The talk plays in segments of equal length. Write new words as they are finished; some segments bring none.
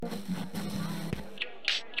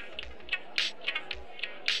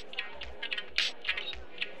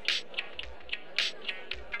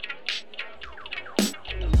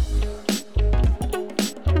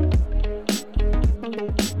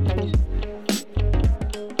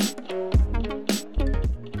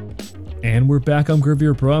And we're back. I'm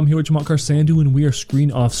Gravir Pro. I'm here with Jamaal Karsandu, and we are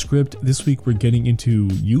Screen Off Script. This week, we're getting into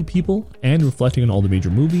You People and reflecting on all the major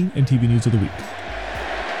movie and TV news of the week.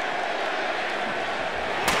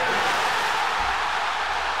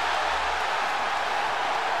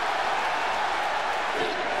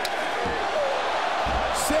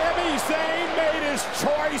 Sami Zayn made his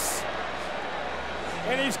choice,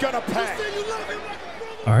 and he's gonna pay.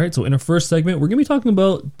 All right, so in our first segment, we're going to be talking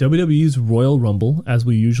about WWE's Royal Rumble, as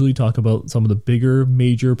we usually talk about some of the bigger,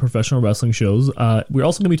 major professional wrestling shows. We're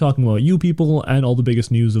also going to be talking about You People and all the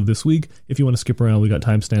biggest news of this week. If you want to skip around, we got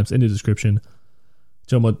timestamps in the description.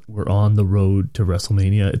 Gentlemen, we're on the road to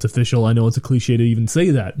WrestleMania. It's official. I know it's a cliche to even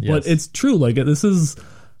say that, but it's true. Like, this is...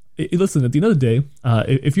 Listen, at the end of the day,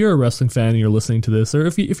 if you're a wrestling fan and you're listening to this, or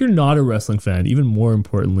if you're not a wrestling fan, even more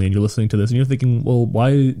importantly, and you're listening to this and you're thinking, well,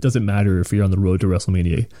 why does it matter if you're on the road to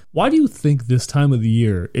WrestleMania? Why do you think this time of the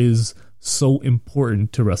year is so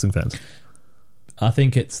important to wrestling fans? I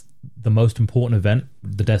think it's the most important event,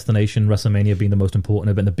 the destination, WrestleMania being the most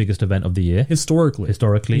important event, the biggest event of the year. Historically.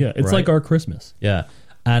 Yeah, it's like our Christmas. Yeah.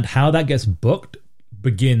 And how that gets booked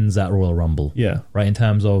begins at Royal Rumble. Yeah. Right, in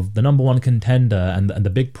terms of the number one contender and the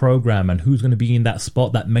big program and who's going to be in that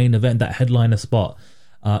spot, that main event, that headliner spot.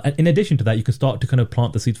 And in addition to that, you can start to kind of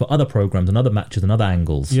plant the seeds for other programs and other matches and other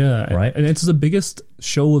angles. Yeah. Right. And it's the biggest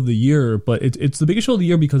show of the year, but it's the biggest show of the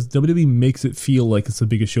year because WWE makes it feel like it's the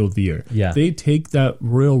biggest show of the year. Yeah. They take that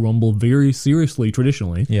Royal Rumble very seriously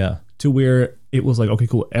traditionally. Yeah. To where it was like, okay,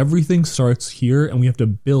 cool. Everything starts here and we have to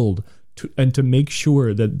build to make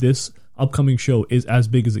sure that this upcoming show is as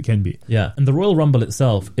big as it can be. Yeah, and the Royal Rumble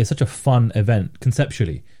itself is such a fun event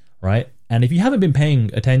conceptually, right? And if you haven't been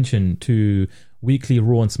paying attention to weekly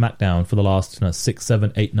Raw and SmackDown for the last 6,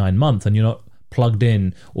 7, 8, 9 months, and you're not plugged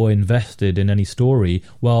in or invested in any story,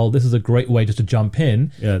 well, this is a great way just to jump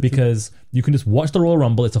in because you can just watch the Royal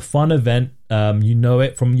Rumble. It's a fun event. You know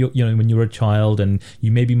it from when you were a child, and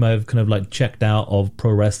you maybe might have kind of like checked out of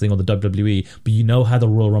pro wrestling or the WWE, but you know how the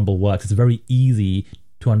Royal Rumble works. It's very easy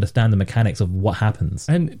to understand the mechanics of what happens.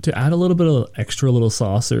 And to add a little bit of extra little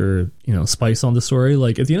sauce or, spice on the story,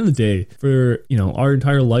 like at the end of the day, for, our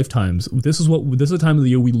entire lifetimes, this is the time of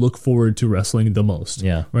the year we look forward to wrestling the most.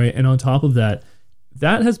 Yeah. Right. And on top of that,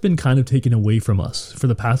 that has been kind of taken away from us for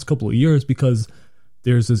the past couple of years because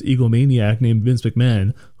there's this egomaniac named Vince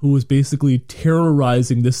McMahon who was basically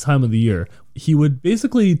terrorizing this time of the year. He would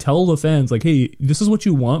basically tell the fans, like, hey, this is what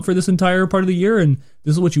you want for this entire part of the year, and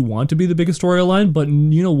this is what you want to be the biggest storyline, but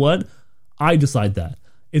you know what? I decide that.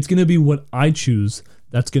 It's going to be what I choose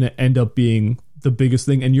that's going to end up being the biggest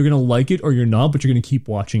thing, and you're going to like it or you're not, but you're going to keep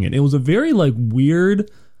watching it. It was a very,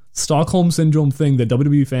 weird Stockholm Syndrome thing that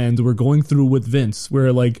WWE fans were going through with Vince,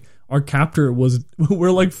 where, our captor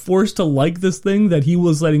we're forced to like this thing that he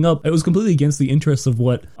was setting up. It was completely against the interests of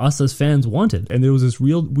what us as fans wanted. And there was this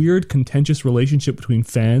real weird contentious relationship between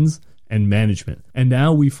fans and management. And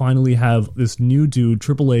now we finally have this new dude,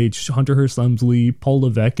 Triple H, Hunter Hearst Helmsley, Paul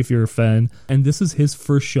Levesque, if you're a fan. And this is his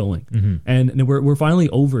first showing. Mm-hmm. And we're finally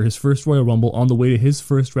over his first Royal Rumble on the way to his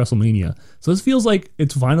first WrestleMania. So this feels like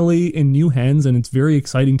it's finally in new hands and it's very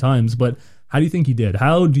exciting times. But how do you think he did?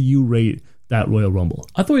 How do you rate that Royal Rumble?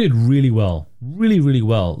 I thought he did really well. Really, really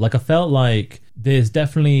well. I felt like there's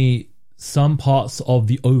definitely some parts of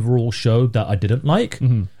the overall show that I didn't like.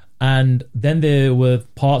 Mm-hmm. And then there were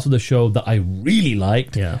parts of the show that I really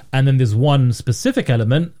liked. Yeah. And then there's one specific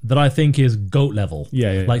element that I think is GOAT level.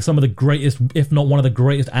 Yeah. Like some of the greatest, if not one of the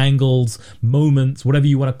greatest angles, moments, whatever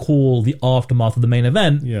you want to call the aftermath of the main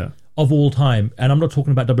event. Yeah. Of all time. And I'm not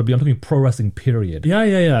talking about WWE, I'm talking pro wrestling, period. Yeah.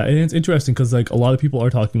 And it's interesting because a lot of people are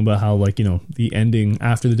talking about how the ending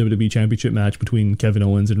after the WWE Championship match between Kevin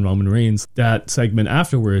Owens and Roman Reigns, that segment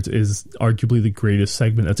afterwards is arguably the greatest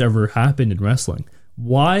segment that's ever happened in wrestling.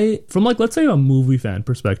 Why, from let's say a movie fan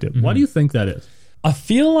perspective, why do you think that is? I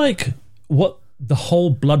feel like what the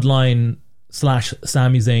whole Bloodline /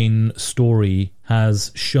 Sami Zayn story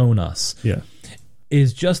has shown us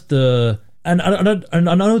is just and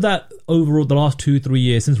I know that overall the last 2-3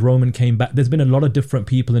 years since Roman came back, there's been a lot of different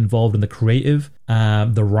people involved in the creative,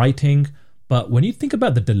 the writing, but when you think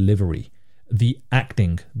about the delivery, the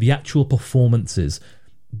acting, the actual performances,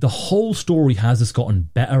 the whole story has just gotten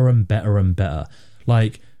better and better and better.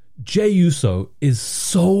 Jey Uso is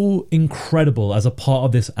so incredible as a part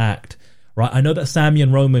of this act, right? I know that Sami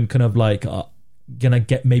and Roman kind of gonna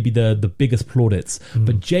get maybe the biggest plaudits,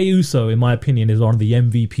 but Jey Uso, in my opinion, is one of the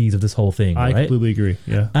MVPs of this whole thing. I right? completely agree.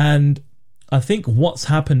 Yeah, and I think what's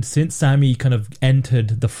happened since Sami kind of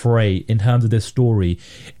entered the fray in terms of this story,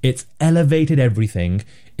 it's elevated everything.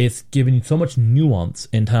 it's given you so much nuance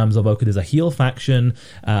in terms of, okay, there's a heel faction,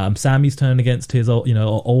 Sammy's turned against his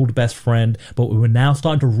old best friend, but we're now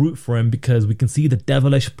starting to root for him because we can see the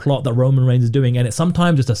devilish plot that Roman Reigns is doing, and it's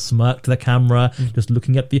sometimes just a smirk to the camera, just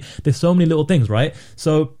looking at there's so many little things, right?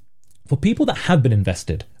 So for people that have been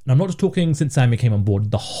invested, and I'm not just talking since Sammy came on board,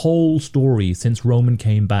 the whole story since Roman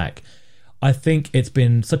came back, I think it's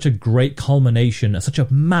been such a great culmination, such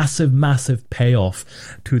a massive, massive payoff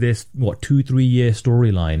to this, 2-3 year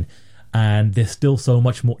storyline. And there's still so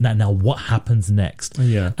much more. Now what happens next?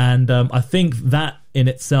 Yeah. And I think that in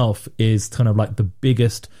itself is kind of like the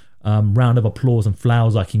biggest round of applause and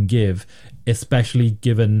flowers I can give, especially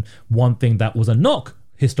given one thing that was a knock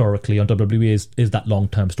historically on WWE is that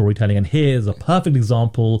long-term storytelling, and here's a perfect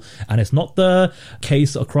example, and it's not the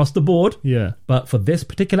case across the board, but for this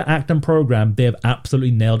particular act and program, they have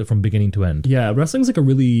absolutely nailed it from beginning to end. Yeah, wrestling's like a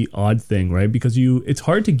really odd thing, right? Because it's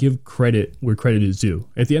hard to give credit where credit is due.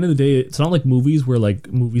 At the end of the day, it's not like movies where like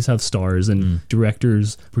movies have stars and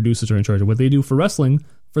directors, producers are in charge of what they do. For wrestling,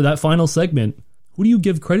 for that final segment, who do you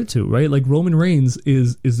give credit to, right? Like Roman Reigns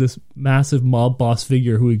is this massive mob boss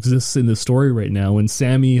figure who exists in the story right now, and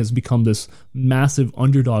Sammy has become this massive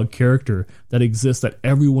underdog character that exists that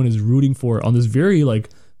everyone is rooting for on this very like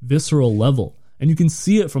visceral level. And you can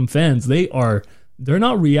see it from fans. They're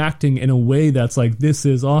not reacting in a way that's like, this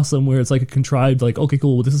is awesome, where it's like a contrived, like, okay,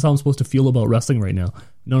 cool, well, this is how I'm supposed to feel about wrestling right now.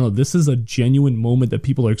 No, this is a genuine moment that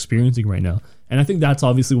people are experiencing right now. And I think that's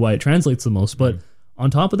obviously why it translates the most. But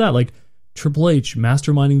on top of that, like, Triple H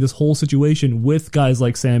masterminding this whole situation with guys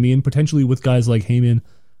like Sammy and potentially with guys like Heyman.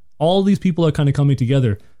 All these people are kind of coming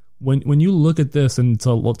together. When you look at this, and it's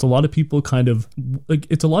a lot of people kind of like,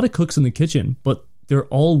 it's a lot of cooks in the kitchen, but they're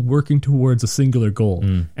all working towards a singular goal.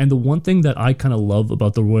 And the one thing that I kind of love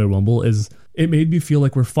about the Royal Rumble is it made me feel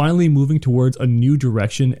like we're finally moving towards a new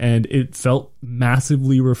direction, and it felt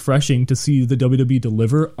massively refreshing to see the WWE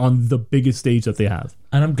deliver on the biggest stage that they have.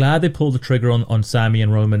 And I'm glad they pulled the trigger on Sammy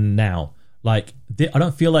and Roman now. Like, I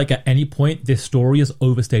don't feel like at any point this story has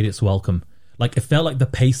overstayed its welcome. Like, it felt like the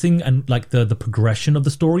pacing and like the progression of the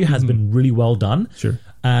story has been really well done. Sure.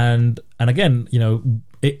 And again,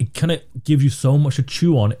 it kind of gives you so much to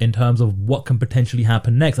chew on in terms of what can potentially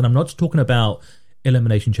happen next. And I'm not just talking about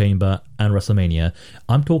Elimination Chamber and WrestleMania.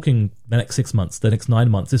 I'm talking the next 6 months, the next 9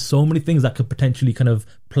 months. There's so many things that could potentially kind of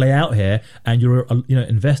play out here, and you're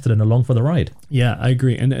invested and along for the ride. Yeah, I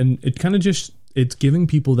agree. And it kind of just, it's giving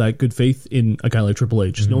people that good faith in a guy like Triple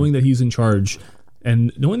H, knowing that he's in charge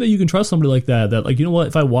and knowing that you can trust somebody like that, like, you know what,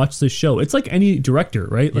 if I watch this show, it's like any director,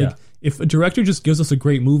 right? Like, if a director just gives us a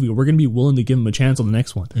great movie, we're going to be willing to give him a chance on the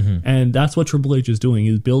next one. And that's what Triple H is doing.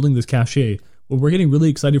 He's building this cachet. Well, we're getting really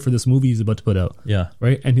excited for this movie he's about to put out. Yeah.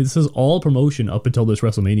 Right? And this is all promotion up until this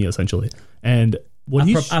WrestleMania, essentially. And what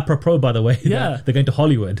apropos, by the way, they're going to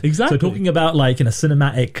Hollywood. Exactly. So talking about like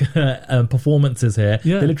cinematic performances here,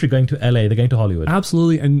 they're literally going to LA, they're going to Hollywood.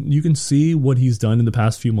 Absolutely. And you can see what he's done in the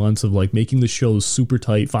past few months of like making the shows super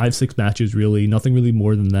tight, 5-6 matches really, nothing really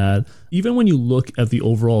more than that. Even when you look at the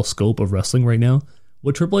overall scope of wrestling right now,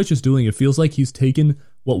 what Triple H is doing, it feels like he's taken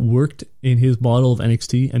what worked in his model of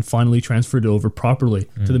NXT and finally transferred it over properly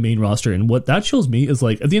to the main roster. And what that shows me is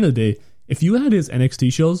like, at the end of the day, if you had his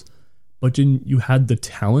NXT shows, but then you had the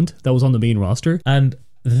talent that was on the main roster. And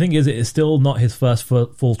the thing is, it is still not his first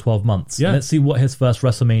full 12 months. Yeah. Let's see what his first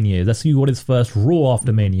WrestleMania is. Let's see what his first Raw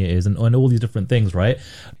after Mania is, and all these different things, right?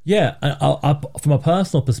 Yeah, from a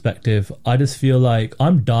personal perspective, I just feel like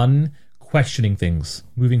I'm done questioning things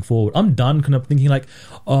moving forward. I'm done kind of thinking like,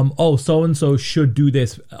 so-and-so should do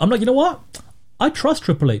this. I'm like, you know what? I trust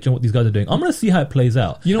Triple H and what these guys are doing. I'm going to see how it plays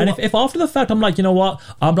out. You know, and if after the fact I'm like, you know what,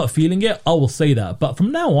 I'm not feeling it, I will say that. But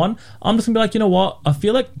from now on, I'm just going to be like, you know what, I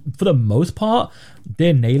feel like for the most part,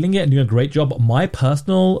 they're nailing it and doing a great job. My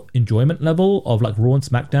personal enjoyment level of like Raw and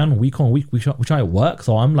SmackDown week on week, which I work,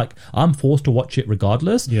 so I'm forced to watch it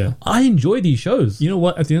regardless. Yeah, I enjoy these shows. You know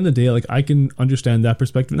what? At the end of the day, like I can understand that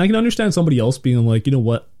perspective, and I can understand somebody else being like, you know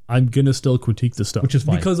what, I'm gonna still critique this stuff, which is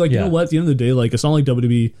fine, because like you know what, at the end of the day, like it's not like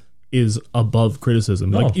WWE is above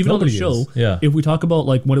criticism. Like even on the show, if we talk about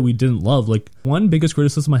like what we didn't love, like one biggest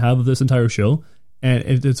criticism I have of this entire show, and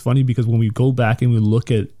it's funny because when we go back and we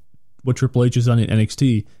look at what Triple H has done in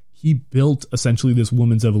NXT, he built essentially this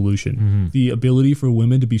women's evolution, the ability for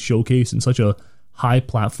women to be showcased in such a high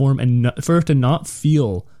platform, and for it to not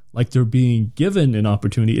feel like they're being given an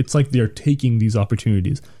opportunity. It's like they're taking these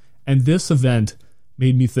opportunities. And this event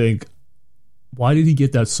made me think, why did he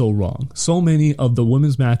get that so wrong? So many of the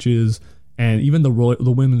women's matches and even the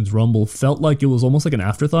women's Rumble felt like it was almost like an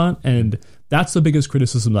afterthought, and that's the biggest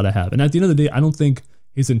criticism that I have. And at the end of the day, I don't think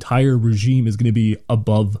his entire regime is going to be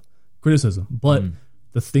above criticism, but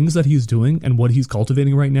the things that he's doing and what he's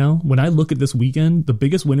cultivating right now, when I look at this weekend, the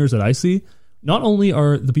biggest winners that I see not only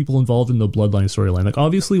are the people involved in the Bloodline storyline, like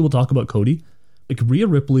obviously we'll talk about Cody, like Rhea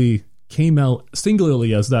Ripley came out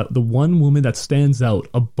singularly as that the one woman that stands out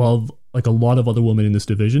above like a lot of other women in this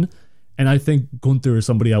division. And I think Gunther is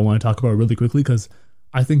somebody I want to talk about really quickly because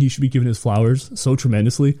I think he should be given his flowers so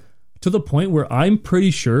tremendously, to the point where I'm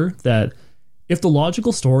pretty sure that if the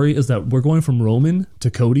logical story is that we're going from Roman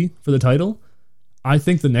to Cody for the title, I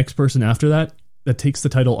think the next person after that takes the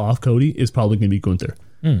title off Cody is probably going to be Gunther.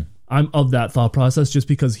 I'm of that thought process just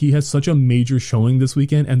because he has such a major showing this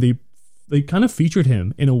weekend, and they kind of featured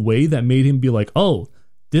him in a way that made him be like, oh,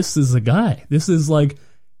 this is a guy. This is like,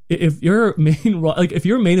 if your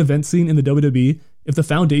main event scene in the WWE, if the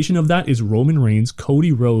foundation of that is Roman Reigns,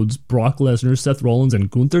 Cody Rhodes, Brock Lesnar, Seth Rollins,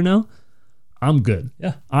 and Gunther now, I'm good.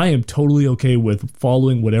 Yeah. I am totally okay with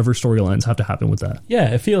following whatever storylines have to happen with that.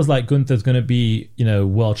 Yeah, it feels like Gunther's going to be,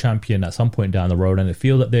 world champion at some point down the road, and it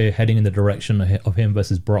feels that they're heading in the direction of him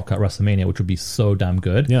versus Brock at WrestleMania, which would be so damn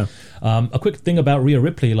good. Yeah. A quick thing about Rhea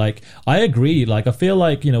Ripley, like, I agree. Like, I feel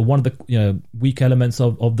like, one of the, weak elements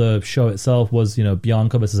of the show itself was,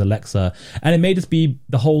 Bianca versus Alexa. And it may just be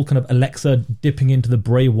the whole kind of Alexa dipping into the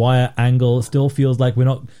Bray Wyatt angle. It still feels like we're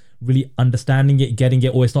not really understanding it, getting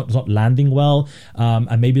it, or it's not landing well,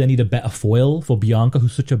 and maybe they need a better foil for Bianca,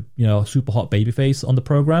 who's such a super hot babyface on the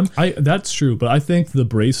program. That's true, but I think the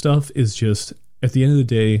Bray stuff is just, at the end of the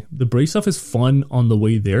day, the Bray stuff is fun on the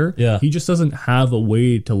way there. Yeah, he just doesn't have a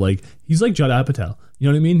way to he's like Judd Apatow. You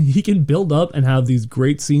know what I mean? He can build up and have these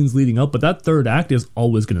great scenes leading up, but that third act is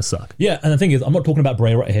always going to suck. Yeah, and the thing is, I'm not talking about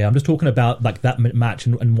Bray right here. I'm just talking about like that match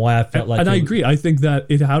and why I felt like... And I agree. I think that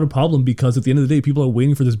it had a problem because at the end of the day, people are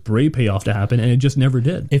waiting for this Bray payoff to happen, and it just never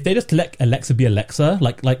did. If they just let Alexa be Alexa,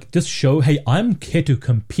 like just show, hey, I'm here to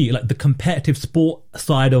compete, like the competitive sport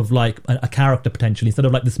side of like a character potentially, instead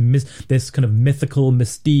of like this kind of mythical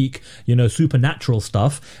mystique, supernatural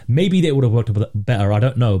stuff, maybe they would have worked a bit better. I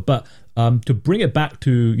don't know, but... to bring it back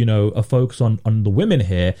to, a focus on the women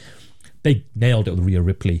here, they nailed it with Rhea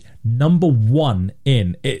Ripley. Number one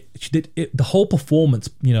in it. She did it, the whole performance,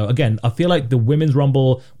 again, I feel like the women's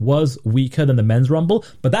Rumble was weaker than the men's Rumble,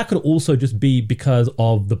 but that could also just be because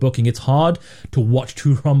of the booking. It's hard to watch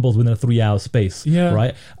two Rumbles within a 3-hour space,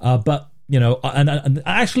 right? But and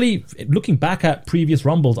actually, looking back at previous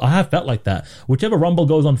Rumbles, I have felt like that. Whichever Rumble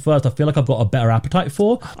goes on first, I feel like I've got a better appetite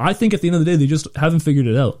for. I think at the end of the day, they just haven't figured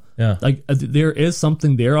it out. Yeah. Like, there is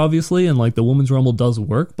something there, obviously, and like the women's Rumble does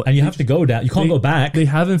work. But you have to go down. You can't go back. They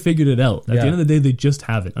haven't figured it out. At the end of the day, they just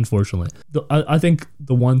haven't, unfortunately. I think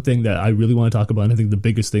the one thing that I really want to talk about, and I think the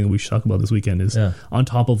biggest thing that we should talk about this weekend is, on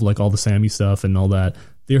top of like all the Sammy stuff and all that,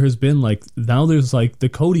 there has been now there's like the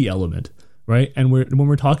Cody element. Right, and when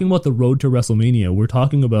we're talking about the road to WrestleMania, we're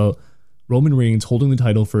talking about Roman Reigns holding the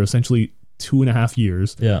title for essentially 2.5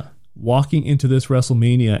 years. Yeah, walking into this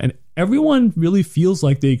WrestleMania, and everyone really feels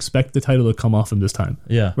like they expect the title to come off him this time.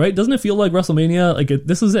 Yeah, right. Doesn't it feel like WrestleMania?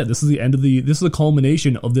 This is it. This is the end of this is the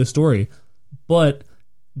culmination of this story, but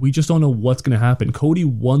we just don't know what's going to happen. Cody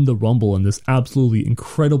won the Rumble in this absolutely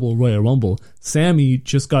incredible Royal Rumble. Sammy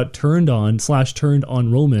just got turned on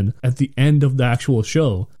Roman at the end of the actual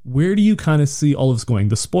show. Where do you kind of see all of this going?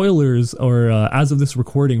 The spoilers, or as of this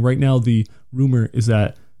recording right now, the rumor is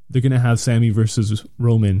that they're going to have Sammy versus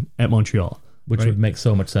Roman at Montreal. Which would make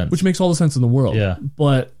so much sense. Which makes all the sense in the world. Yeah.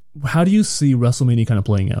 But how do you see WrestleMania kind of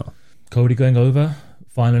playing out? Cody going over,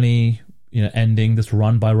 finally, ending this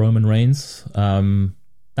run by Roman Reigns.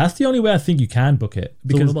 That's the only way I think you can book it.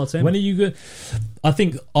 Because so what about Sammy? When are you good? I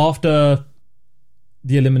think after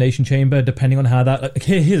the Elimination Chamber, depending on how that...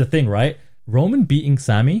 here's the thing, right? Roman beating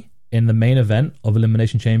Sammy in the main event of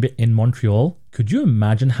Elimination Chamber in Montreal, could you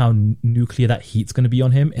imagine how nuclear that heat's going to be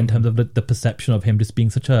on him in terms of the perception of him just being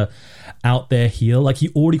such a out there heel? Like, he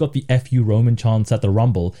already got the FU Roman chance at the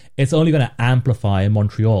Rumble. It's only going to amplify in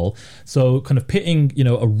Montreal. So kind of pitting,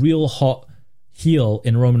 a real hot heel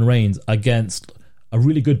in Roman Reigns against a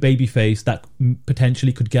really good babyface that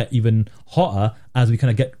potentially could get even hotter as we kind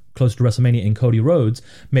of get closer to WrestleMania in Cody Rhodes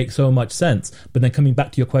makes so much sense. But then coming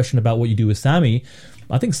back to your question about what you do with Sammy,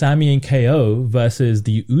 I think Sammy and KO versus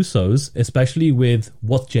the Usos, especially with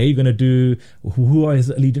what's Jay going to do, who are his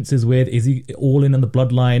allegiances with, is he all in on the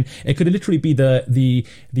bloodline? It could literally be the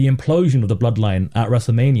implosion of the bloodline at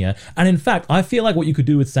WrestleMania. And in fact, I feel like what you could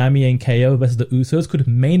do with Sammy and KO versus the Usos could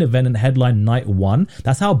main event and headline night one.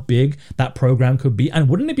 That's how big that program could be. And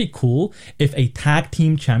wouldn't it be cool if a tag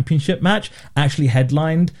team championship match actually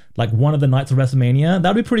headlined like one of the nights of WrestleMania?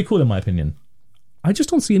 That'd be pretty cool in my opinion. I just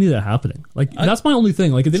don't see any of that happening. That's my only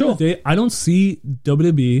thing. Like, at the end of the day, I don't see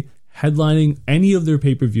WWE headlining any of their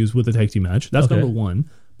pay-per-views with a tag team match. That's number one.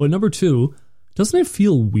 But number two, doesn't it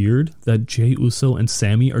feel weird that Jey Uso and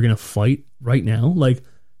Sami are going to fight right now? Like,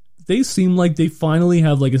 they seem like they finally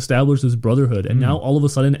have like established this brotherhood, and now all of a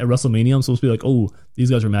sudden at WrestleMania I'm supposed to be like, oh, these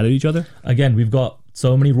guys are mad at each other. Again, we've got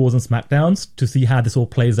so many Raws and SmackDowns to see how this all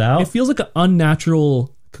plays out. It feels like an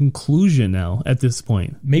unnatural conclusion now at this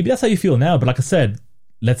point. Maybe that's how you feel now, but like I said,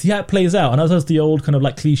 let's see how it plays out. I know that's the old kind of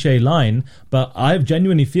like cliche line, but I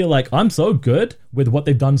genuinely feel like I'm so good with what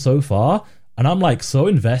they've done so far, and I'm like so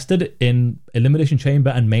invested in Elimination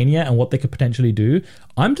Chamber and Mania and what they could potentially do.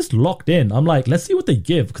 I'm just locked in. I'm like, let's see what they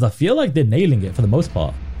give, because I feel like they're nailing it for the most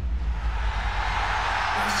part.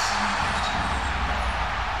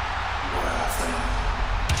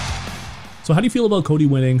 So how do you feel about Cody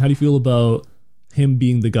winning? How do you feel about him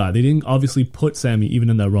being the guy? They didn't obviously put Sami even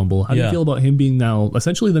in that Rumble. How do you feel about him being now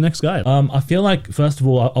essentially the next guy? I feel like, first of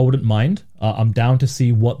all, I wouldn't mind. I'm down to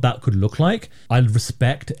see what that could look like. I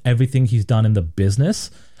respect everything he's done in the business,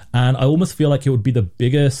 and I almost feel like it would be the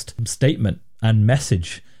biggest statement and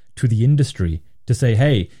message to the industry to say,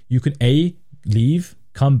 hey, you can A, leave,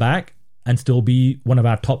 come back, and still be one of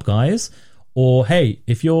our top guys, or hey,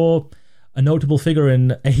 if you're a notable figure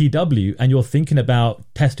in AEW and you're thinking about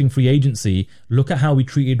testing free agency, look at how we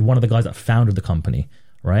treated one of the guys that founded the company,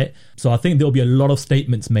 right? So I think there'll be a lot of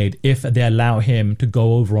statements made if they allow him to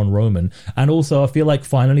go over on Roman. And also I feel like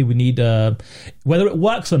finally we need, whether it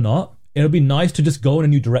works or not, it'll be nice to just go in a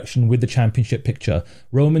new direction with the championship picture.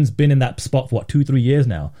 Roman's been in that spot for 2-3 years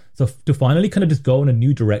now. So to finally kind of just go in a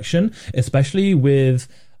new direction, especially with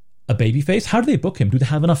a babyface, how do they book him? Do they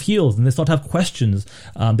have enough heels? And they start to have questions.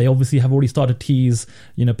 They obviously have already started to tease,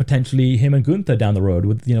 potentially him and Gunther down the road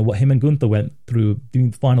with, what him and Gunther went through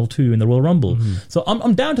being the final two in the Royal Rumble. So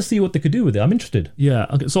I'm down to see what they could do with it. I'm interested. Yeah.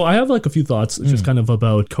 Okay. So I have like a few thoughts just kind of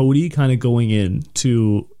about Cody kind of going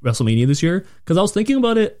in-to WrestleMania this year. Because I was thinking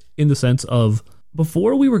about it in the sense of,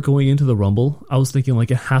 before we were going into the Rumble, I was thinking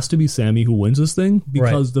like it has to be Sami who wins this thing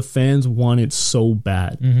because the fans want it so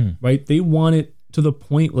bad, right? They want it to the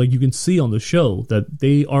point, like you can see on the show, that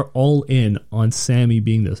they are all in on Sami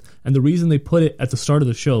being this. And the reason they put it at the start of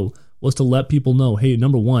the show was to let people know, hey,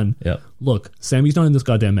 number one, look, Sami's not in this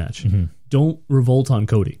goddamn match. Don't revolt on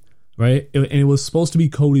Cody, right? And it was supposed to be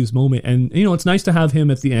Cody's moment. And, it's nice to have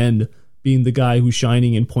him at the end being the guy who's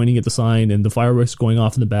shining and pointing at the sign and the fireworks going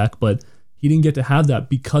off in the back. But he didn't get to have that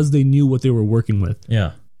because they knew what they were working with.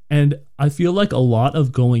 Yeah. And I feel like a lot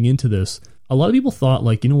of going into this, a lot of people thought,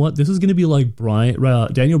 like, you know what, this is going to be like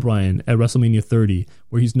Daniel Bryan at WrestleMania 30,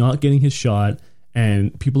 where he's not getting his shot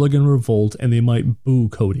and people are going to revolt and they might boo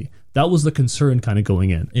Cody. That was the concern kind of going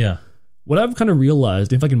in. Yeah. What I've kind of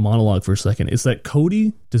realized, if I can monologue for a second, is that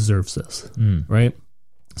Cody deserves this, right?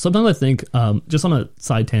 Sometimes I think, just on a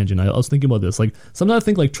side tangent, I was thinking about this. Like, sometimes I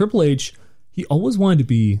think like Triple H, he always wanted to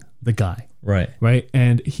be the guy. Right.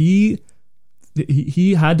 And he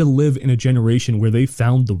had to live in a generation where they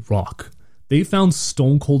found The Rock. They found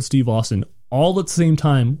Stone Cold Steve Austin all at the same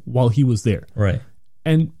time while he was there. Right.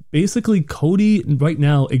 And basically Cody right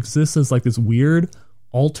now exists as like this weird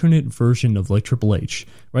alternate version of like Triple H,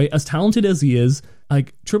 right? As talented as he is,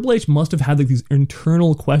 like Triple H must have had like these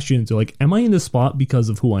internal questions. They're like, am I in this spot because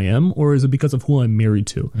of who I am, or is it because of who I'm married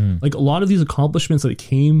to? Like a lot of these accomplishments that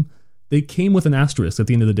they came with an asterisk at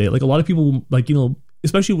the end of the day. Like a lot of people, like,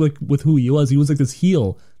 especially with who he was like this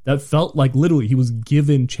heel that felt like literally he was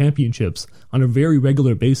given championships on a very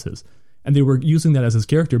regular basis, and they were using that as his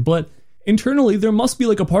character. But internally, there must be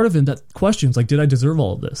like a part of him that questions, like, did I deserve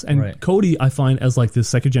all of this? And Cody, I find, as like this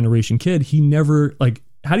second generation kid, he never, like,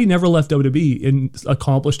 had he never left WWE and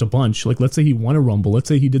accomplished a bunch, like let's say he won a Rumble, let's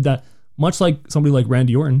say he did that, much like somebody like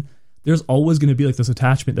Randy Orton, there's always going to be like this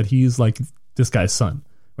attachment that he's like this guy's son,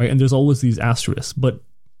 right? And there's always these asterisks. But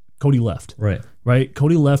Cody left. Right?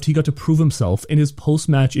 Cody left. He got to prove himself in his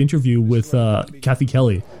post-match interview with Kathy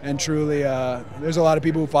Kelly. And truly, there's a lot of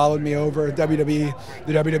people who followed me over WWE,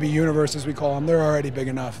 the WWE Universe, as we call them. They're already big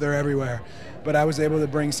enough. They're everywhere. But I was able to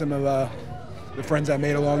bring some of the friends I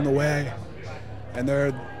made along the way, and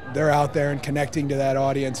they're out there, and connecting to that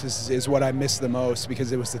audience is what I miss the most,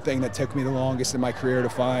 because it was the thing that took me the longest in my career to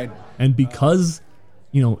find. And because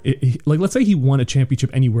like let's say he won a championship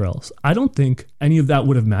anywhere else, I don't think any of that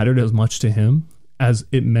would have mattered as much to him as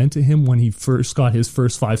it meant to him when he first got his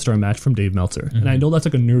first 5-star match from Dave Meltzer. And I know that's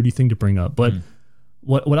like a nerdy thing to bring up, but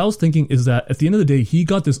what I was thinking is that at the end of the day, he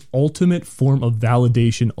got this ultimate form of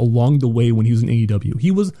validation along the way when he was in AEW.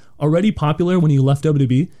 He was already popular when he left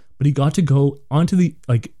WWE, but he got to go onto the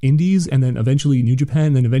like indies and then eventually New Japan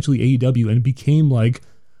and then eventually AEW, and became like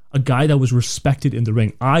a guy that was respected in the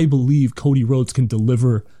ring. I believe Cody Rhodes can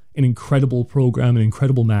deliver an incredible program, an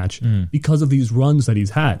incredible match because of these runs that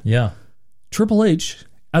he's had. Yeah. Triple H,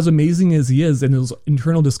 as amazing as he is, and those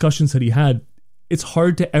internal discussions that he had, it's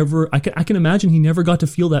hard to ever, I can imagine he never got to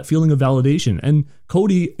feel that feeling of validation. And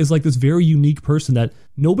Cody is like this very unique person that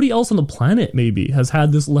nobody else on the planet maybe has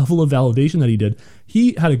had this level of validation that he did.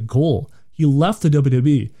 He had a goal. He left the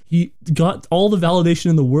WWE. He got all the validation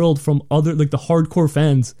in the world from other, like the hardcore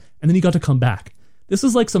fans, and then he got to come back. This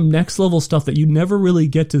is like some next level stuff that you never really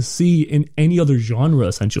get to see in any other genre,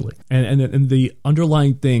 essentially. And the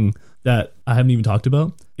underlying thing that I haven't even talked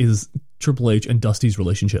about is Triple H and Dusty's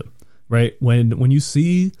relationship. Right? When you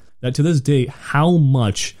see that to this day, how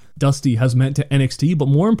much Dusty has meant to NXT, but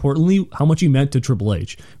more importantly, how much he meant to Triple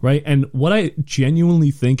H, right? And what I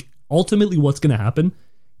genuinely think, ultimately what's going to happen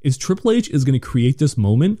is Triple H is going to create this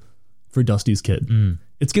moment for Dusty's kid.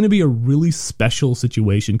 It's going to be a really special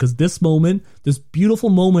situation because this moment, this beautiful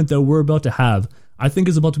moment that we're about to have, I think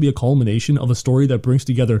is about to be a culmination of a story that brings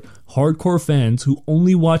together hardcore fans who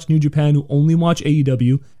only watch New Japan, who only watch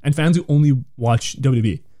AEW, and fans who only watch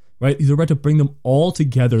WWE. Right? They're about to bring them all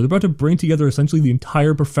together. They're about to bring together essentially the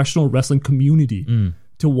entire professional wrestling community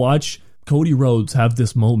to watch Cody Rhodes have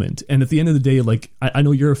this moment. And at the end of the day, like, I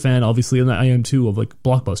know you're a fan, obviously, and I am too, of like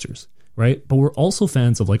blockbusters, right? But we're also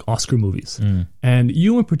fans of like Oscar movies. And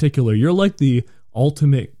you in particular, you're like the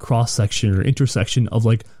ultimate cross-section or intersection of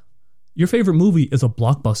like, your favorite movie is a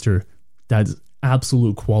blockbuster that's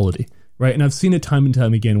absolute quality, right? And I've seen it time and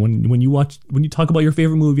time again. When you talk about your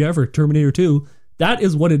favorite movie ever, Terminator 2, that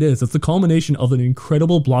is what it is. It's the culmination of an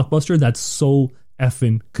incredible blockbuster that's so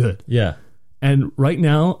effing good. Yeah. And right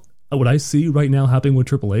now, what I see right now happening with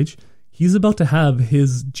Triple H, he's about to have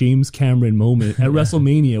his James Cameron moment at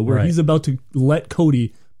WrestleMania where he's about to let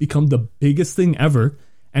Cody become the biggest thing ever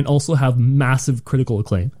and also have massive critical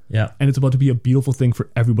acclaim. Yeah. And it's about to be a beautiful thing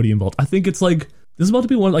for everybody involved. I think it's like, this is about to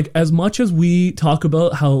be one, like, as much as we talk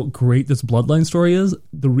about how great this Bloodline story is,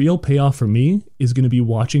 the real payoff for me is going to be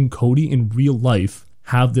watching Cody in real life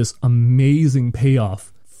have this amazing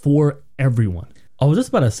payoff for everyone. I was just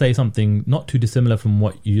about to say something not too dissimilar from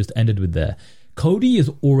what you just ended with there. Cody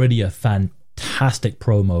is already a fantastic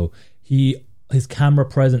promo. His camera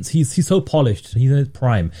presence, he's so polished. He's in his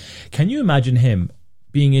prime. Can you imagine him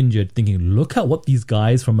being injured, thinking, look at what these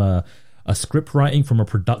guys from a script writing, from a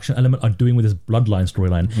production element are doing with this Bloodline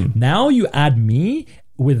storyline. Now you add me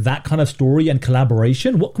with that kind of story and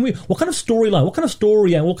collaboration. What kind of storyline, what kind of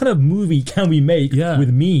story and what kind of movie can we make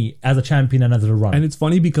with me as a champion and as a run? And it's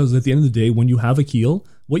funny because at the end of the day, when you have a heel,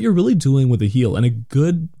 what you're really doing with a heel, and a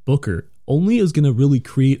good booker only is going to really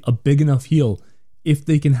create a big enough heel if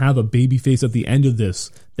they can have a babyface at the end of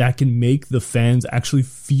this that can make the fans actually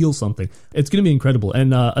feel something. It's going to be incredible.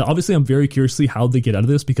 And obviously I'm very curious to see how they get out of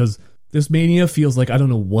this, because this Mania feels like I don't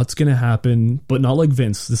know what's going to happen, but not like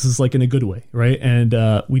Vince. This is like in a good way, right? And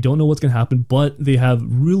we don't know what's going to happen, but they have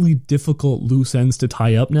really difficult loose ends to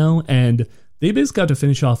tie up now, and they basically got to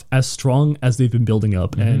finish off as strong as they've been building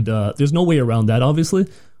up. And there's no way around that, obviously,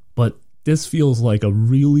 but this feels like a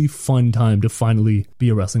really fun time to finally be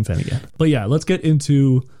a wrestling fan again. But yeah, let's get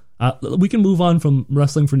into... we can move on from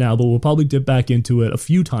wrestling for now, but we'll probably dip back into it a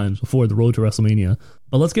few times before the road to WrestleMania.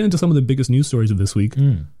 But let's get into some of the biggest news stories of this week.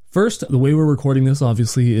 First, the way we're recording this,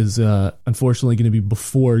 obviously, is unfortunately going to be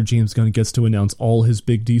before James Gunn gets to announce all his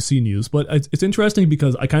big DC news. But it's interesting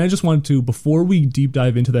because I kind of just wanted to, before we deep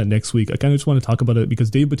dive into that next week, I kind of just want to talk about it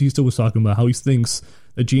because Dave Bautista was talking about how he thinks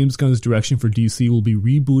that James Gunn's direction for DC will be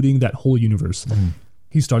rebooting that whole universe.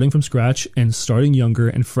 He's starting from scratch and starting younger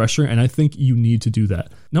and fresher, and I think you need to do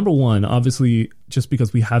that. Number one, obviously, just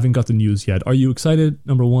because we haven't got the news yet, are you excited,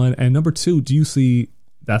 number one? And number two, do you see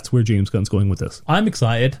that's where James Gunn's going with this? I'm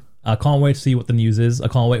excited. I can't wait to see what the news is. I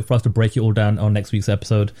can't wait for us to break it all down on next week's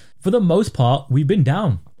episode. For the most part, we've been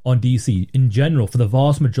down on DC in general for the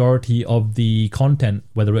vast majority of the content,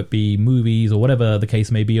 whether it be movies or whatever the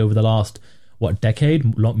case may be over the last,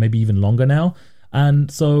 decade, maybe even longer now.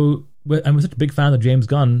 And so, we're such a big fan of James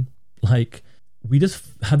Gunn, like, we just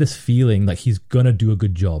have this feeling like he's gonna do a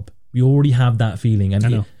good job. We already have that feeling. And I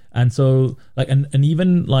know. And so, like, and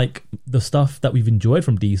even like the stuff that we've enjoyed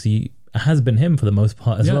from DC has been him for the most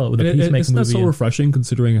part as well. With the Peacemaker isn't that movie. so refreshing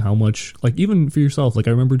considering how much, like, even for yourself, like,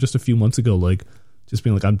 I remember just a few months ago, like, just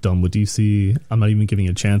being like, I'm done with DC. I'm not even giving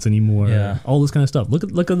it a chance anymore. Yeah. All this kind of stuff. Look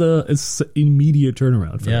at it's immediate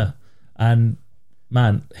turnaround for them. And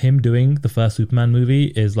man, him doing the first Superman movie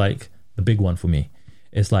is like the big one for me.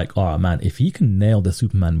 It's like, oh man, if he can nail the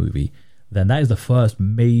Superman movie, then that is the first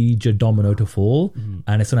major domino to fall,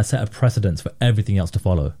 and it's going to set a precedence for everything else to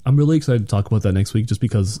follow. I'm really excited to talk about that next week, just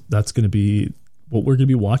because that's going to be what we're going to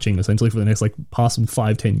be watching essentially for the next, like, possible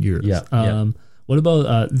 5-10 years. What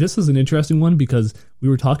about this is an interesting one because we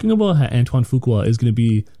were talking about how Antoine Fuqua is going to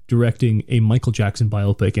be directing a Michael Jackson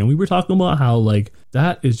biopic, and we were talking about how like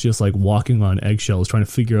that is just like walking on eggshells trying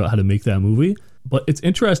to figure out how to make that movie. But it's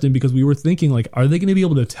interesting because we were thinking like, are they going to be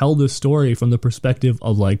able to tell this story from the perspective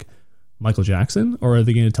of like Michael Jackson, or are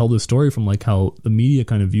they going to tell this story from like how the media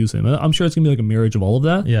kind of views him? I'm sure it's going to be like a marriage of all of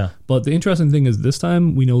that. Yeah. But the interesting thing is this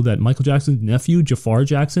time we know that Michael Jackson's nephew, Jafar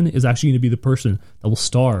Jackson, is actually going to be the person that will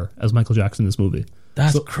star as Michael Jackson in this movie.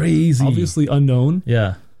 That's crazy. Obviously unknown.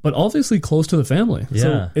 Yeah. But obviously close to the family. Yeah.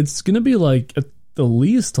 So it's going to be like at the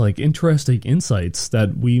least like interesting insights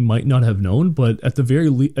that we might not have known, but at the very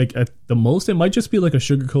least, like at the most, it might just be like a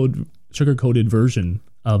sugar-coated version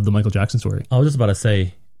of the Michael Jackson story. I was just about to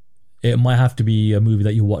say, it might have to be a movie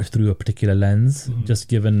that you watch through a particular lens, just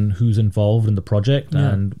given who's involved in the project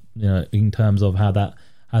and, you know, in terms of how that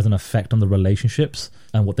has an effect on the relationships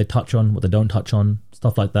and what they touch on, what they don't touch on,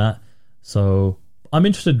 stuff like that. So I'm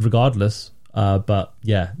interested regardless. But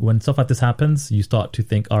yeah, when stuff like this happens, you start to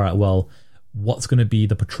think, all right, well, what's going to be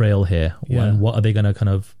the portrayal here? Yeah. And what are they going to kind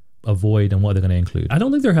of avoid and what are they going to include? I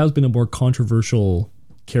don't think there has been a more controversial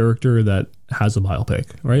character that has a biopic,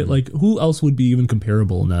 right? Like who else would be even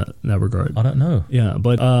comparable in that regard? I don't know. Yeah,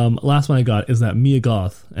 but last one I got is that Mia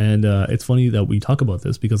Goth, and it's funny that we talk about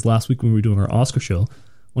this because last week when we were doing our Oscar show,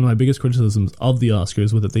 one of my biggest criticisms of the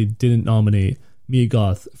Oscars was that they didn't nominate Mia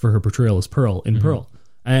Goth for her portrayal as Pearl in Pearl,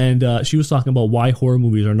 and she was talking about why horror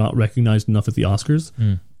movies are not recognized enough at the Oscars,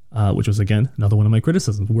 which was again another one of my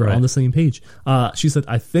criticisms. We're on the same page. She said,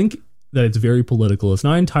 I think that it's very political. It's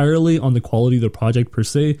not entirely on the quality of the project per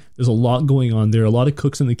se. There's a lot going on there, a lot of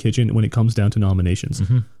cooks in the kitchen when it comes down to nominations.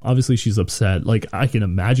 Obviously, she's upset. Like, I can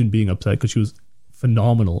imagine being upset because she was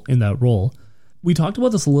phenomenal in that role. We talked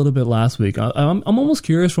about this a little bit last week. I'm almost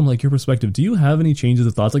curious from like your perspective. Do you have any changes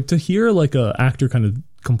of thoughts? Like to hear like a actor kind of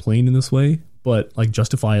complain in this way, but like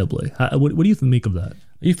justifiably. What do you make of that?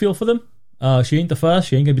 You feel for them? She ain't the first.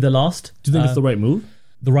 She ain't going to be the last. Do you think it's the right move?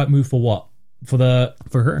 The right move for what? For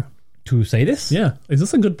her. To say this? Yeah. Is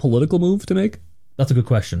this a good political move to make? That's a good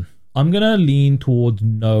question. I'm going to lean towards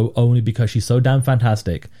no, only because she's so damn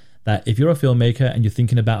fantastic that if you're a filmmaker and you're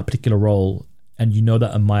thinking about a particular role and you know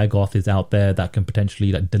that a Mia Goth is out there that can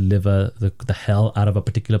potentially like deliver the hell out of a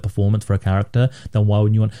particular performance for a character, then why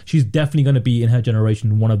wouldn't you want? She's definitely going to be in her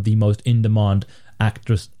generation one of the most in-demand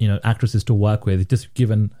actresses to work with, just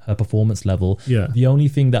given her performance level. Yeah. The only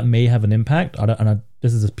thing that may have an impact,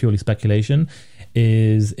 this is just purely speculation,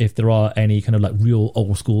 is if there are any kind of like real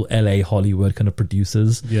old school LA Hollywood kind of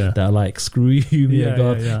producers that are like, screw you, Mia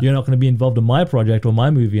Goth, you're not going to be involved in my project or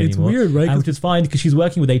my movie anymore. It's weird, right? Which is fine because she's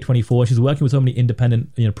working with A24. She's working with so many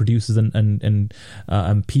independent producers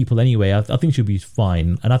and people anyway. I think she'll be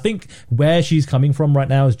fine. And I think where she's coming from right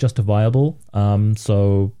now is justifiable.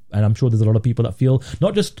 And I'm sure there's a lot of people that feel,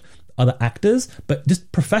 not just other actors, but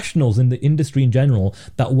just professionals in the industry in general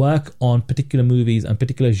that work on particular movies and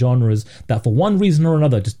particular genres that for one reason or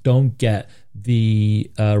another just don't get the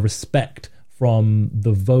respect from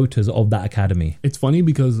the voters of that academy. It's funny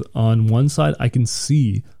because on one side I can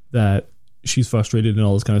see that she's frustrated and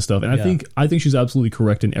all this kind of stuff, and I think she's absolutely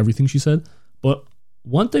correct in everything she said. But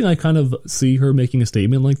one thing I kind of see her making a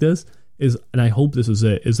statement like this is, and I hope this is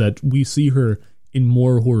it, is that we see her in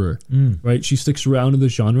more horror, right? She sticks around in the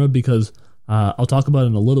genre because I'll talk about it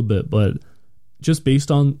in a little bit, but just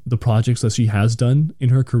based on the projects that she has done in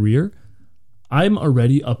her career, I'm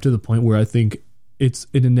already up to the point where I think it's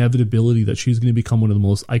an inevitability that she's going to become one of the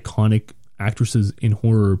most iconic actresses in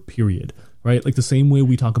horror, period. Right? Like the same way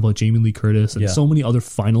we talk about Jamie Lee Curtis and so many other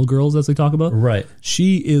final girls as they talk about. Right.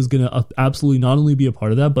 She is going to absolutely not only be a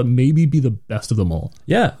part of that, but maybe be the best of them all.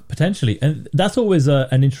 Yeah, potentially. And that's always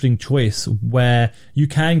an interesting choice where you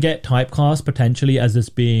can get typecast potentially as this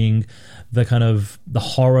being the kind of the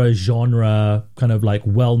horror genre kind of like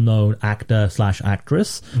well-known actor /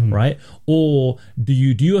 actress, right? Or do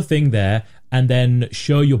you do a thing there and then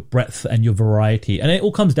show your breadth and your variety? And it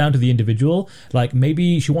all comes down to the individual. Like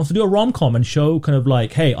maybe she wants to do a rom-com and show kind of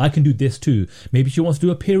like, hey, I can do this too. Maybe she wants to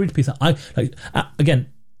do a period piece. Again,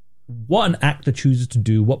 what an actor chooses to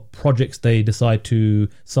do, what projects they decide to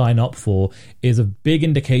sign up for is a big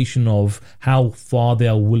indication of how far they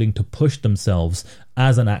are willing to push themselves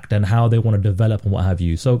as an actor and how they want to develop and what have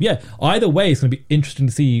you. So yeah, either way, it's going to be interesting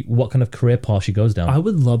to see what kind of career path she goes down. I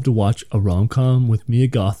would love to watch a rom-com with Mia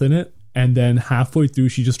Goth in it, and then halfway through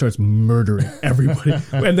she just starts murdering everybody.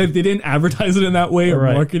 And they didn't advertise it in that way or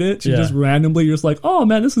market it. She just randomly, you're just like, oh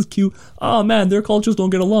man, this is cute. Oh man, their cultures don't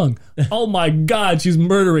get along. Oh my god, she's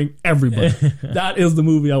murdering everybody. That is the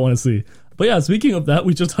movie I want to see. But yeah, speaking of that,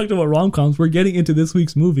 we just talked about rom-coms. We're getting into this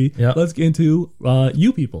week's movie. Yep. Let's get into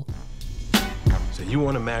You People. You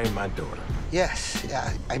want to marry my daughter? Yes,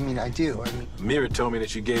 yeah, I mean, I do. Mira told me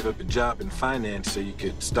that you gave up a job in finance so you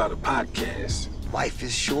could start a podcast. Life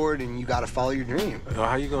is short and you gotta follow your dream. How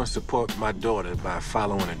are you gonna support my daughter by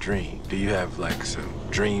following a dream? Do you have like some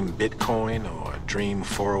dream Bitcoin or a dream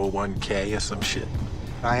 401k or some shit?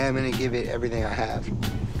 I am gonna give it everything I have.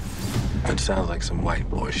 That sounds like some white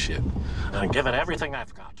boy shit. I'll give it everything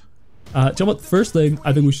I've got. John, first thing,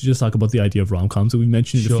 I think we should just talk about the idea of rom-coms. We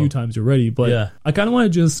mentioned it a few times already, but I kind of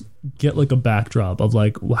want to just get like a backdrop of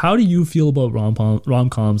like, how do you feel about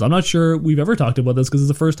rom-coms? I'm not sure we've ever talked about this because it's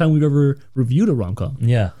the first time we've ever reviewed a rom-com.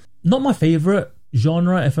 Yeah. Not my favorite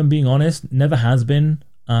genre, if I'm being honest. Never has been.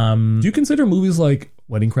 Do you consider movies like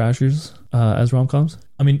Wedding Crashers as rom-coms?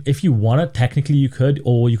 I mean, if you want it, technically you could,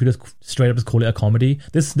 or you could just straight up just call it a comedy.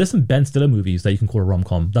 There's some Ben Stiller movies that you can call a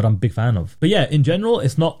rom-com that I'm a big fan of. But yeah, in general,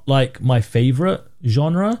 it's not like my favorite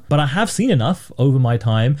genre, but I have seen enough over my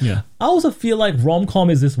time. Yeah. I also feel like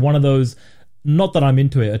rom-com is this one of those, not that I'm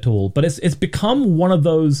into it at all, but it's become one of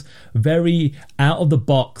those very out of the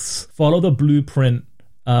box, follow the blueprint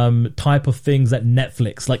type of things that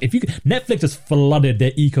Netflix, like if you Netflix just flooded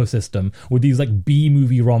their ecosystem with these like B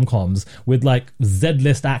movie rom-coms with like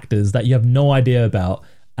Z-list actors that you have no idea about,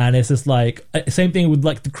 and it's just like same thing with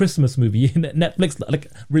like the Christmas movie. Netflix like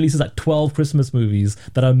releases like 12 Christmas movies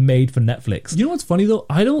that are made for Netflix. You know what's funny though?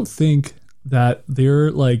 I don't think that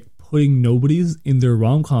they're like putting nobodies in their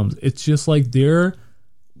rom-coms. It's just like they're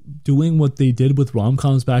doing what they did with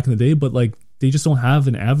rom-coms back in the day, but like they just don't have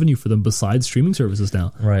an avenue for them besides streaming services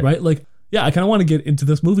now. Right? Like, yeah, I kind of want to get into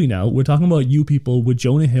this movie now. We're talking about You People with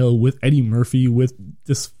Jonah Hill, with Eddie Murphy, with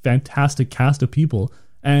this fantastic cast of people.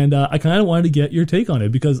 And I kind of wanted to get your take on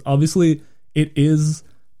it because obviously it is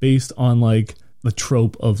based on like the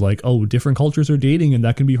trope of like, oh, different cultures are dating and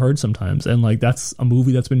that can be hard sometimes. And like, that's a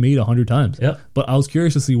movie that's been made 100 times. Yeah. But I was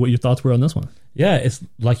curious to see what your thoughts were on this one. Yeah, it's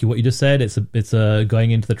like what you just said. It's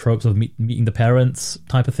going into the tropes of meeting the parents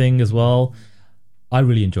type of thing as well. I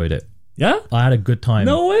really enjoyed it. Yeah? I had a good time.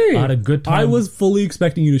 No way. I had a good time. I was fully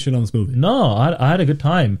expecting you to shit on this movie. No, I had a good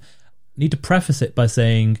time. Need to preface it by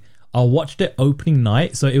saying I watched it opening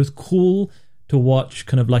night, so it was cool to watch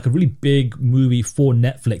kind of like a really big movie for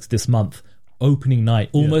Netflix this month, opening night.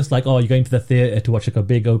 Almost like, oh, you're going to the theater to watch like a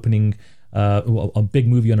big opening, a big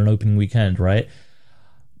movie on an opening weekend, right?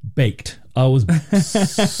 Baked. I was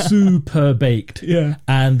super baked. Yeah.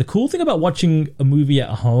 And the cool thing about watching a movie at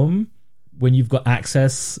home when you've got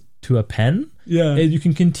access to a pen is you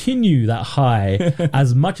can continue that high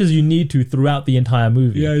as much as you need to throughout the entire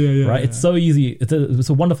movie. Right? It's so easy. It's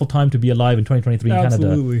a wonderful time to be alive in 2023 in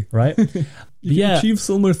Canada. Right? You can achieve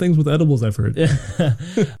similar things with edibles, I've heard.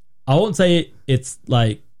 I won't say it's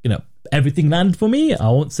like, everything landed for me. I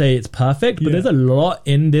won't say it's perfect, but there's a lot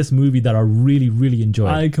in this movie that I really, really enjoyed.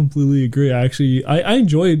 I completely agree. I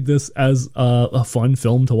enjoyed this as a fun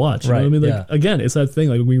film to watch. You know what I mean? Like, again, it's that thing,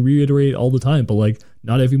 like we reiterate all the time, but like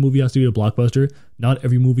not every movie has to be a blockbuster. Not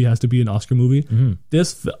every movie has to be an Oscar movie.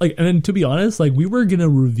 This, like, and then to be honest, like we were going to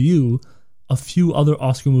review a few other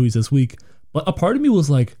Oscar movies this week, but a part of me was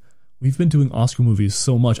like, we've been doing Oscar movies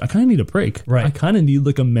so much. I kind of need a break. Right. I kind of need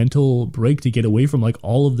like a mental break to get away from like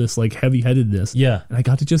all of this like heavy-headedness. Yeah. And I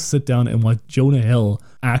got to just sit down and watch Jonah Hill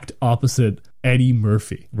act opposite Eddie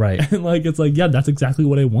Murphy. Right. And like, it's like, yeah, that's exactly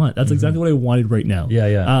what I want. That's exactly what I wanted right now.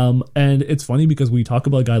 Yeah. And it's funny because we talk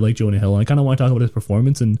about a guy like Jonah Hill and I kind of want to talk about his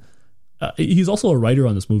performance, and he's also a writer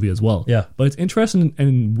on this movie as well. Yeah. But it's interesting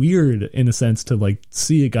and weird in a sense to like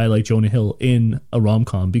see a guy like Jonah Hill in a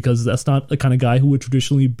rom-com because that's not the kind of guy who would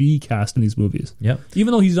traditionally be cast in these movies. Yeah.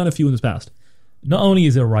 Even though he's done a few in his past. Not only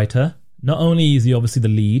is he a writer, not only is he obviously the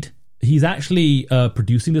lead, he's actually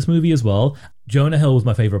producing this movie as well. Jonah Hill was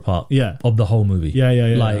my favorite part of the whole movie. Yeah.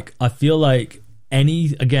 Like, I feel like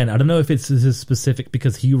again, I don't know if it's his specific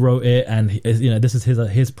because he wrote it and this is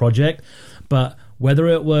his project, but whether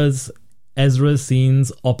it was Ezra's scenes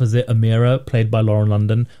opposite Amira, played by Lauren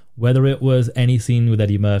London, whether it was any scene with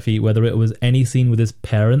Eddie Murphy, whether it was any scene with his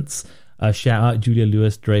parents, shout out Julia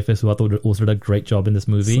Louis-Dreyfus, who I thought also did a great job in this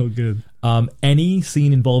movie. So good. Any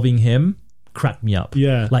scene involving him cracked me up.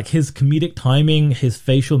 Yeah. Like his comedic timing, his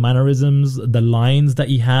facial mannerisms, the lines that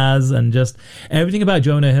he has, and just everything about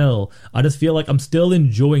Jonah Hill. I just feel like I'm still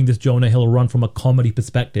enjoying this Jonah Hill run from a comedy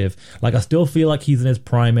perspective. Like I still feel like he's in his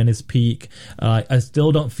prime and his peak. I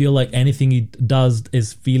still don't feel like anything he does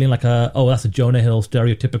is feeling like that's a Jonah Hill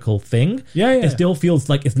stereotypical thing. Yeah. It still feels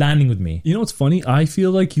like it's landing with me. You know what's funny? I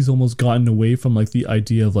feel like he's almost gotten away from like the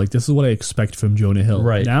idea of like, this is what I expect from Jonah Hill.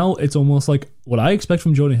 Right. Now it's almost like what I expect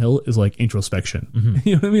from Jonah Hill is like introspection.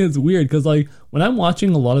 You know what I mean? It's weird because like when I'm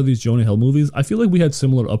watching a lot of these Jonah Hill movies, I feel like we had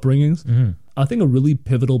similar upbringings. I think a really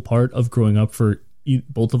pivotal part of growing up for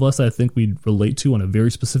both of us, I think we'd relate to on a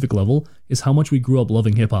very specific level, is how much we grew up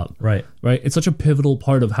loving hip hop. Right. It's such a pivotal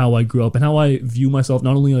part of how I grew up and how I view myself,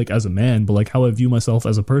 not only like as a man, but like how I view myself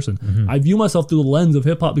as a person. I view myself through the lens of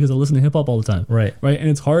hip hop because I listen to hip hop all the time. Right. And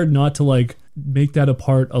it's hard not to like make that a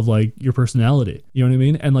part of like your personality. You know what I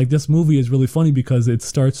mean? And like this movie is really funny because it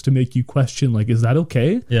starts to make you question like, is that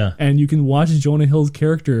okay? Yeah. And you can watch Jonah Hill's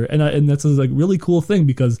character, and that's a like really cool thing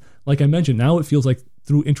because, like I mentioned, now it feels like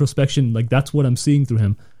through introspection, like that's what I'm seeing through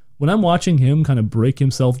him. When I'm watching him kind of break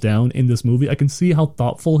himself down in this movie, I can see how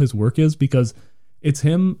thoughtful his work is because it's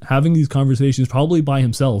him having these conversations probably by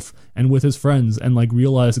himself and with his friends and like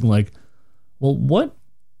realizing like, well, what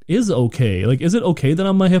is okay? Like, is it okay that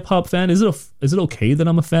I'm a hip hop fan? Is it okay that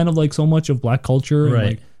I'm a fan of like so much of black culture and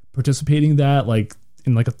like participating that like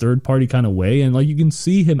in like a third party kind of way? And like you can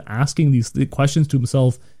see him asking these questions to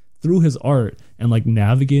himself through his art and like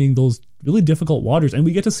navigating those really difficult waters, and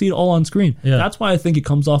we get to see it all on screen. That's why I think it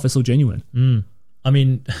comes off as so genuine. I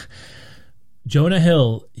mean, Jonah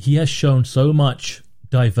Hill, he has shown so much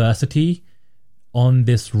diversity on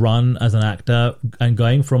this run as an actor and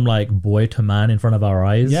going from like boy to man in front of our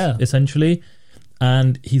eyes, essentially.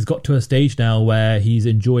 And he's got to a stage now where he's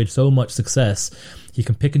enjoyed so much success. He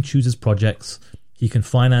can pick and choose his projects. He can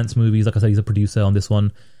finance movies. Like I said, he's a producer on this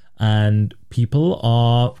one. And people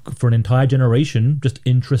are, for an entire generation, just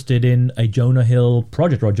interested in a Jonah Hill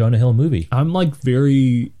project or a Jonah Hill movie. I'm like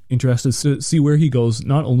very interested to see where he goes,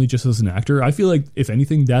 not only just as an actor. I feel like, if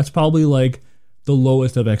anything, that's probably like the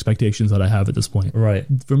lowest of expectations that I have at this point. Right.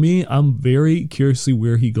 For me, I'm very curious to see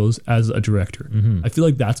where he goes as a director. I feel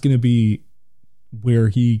like that's going to be where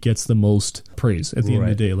he gets the most praise at the end of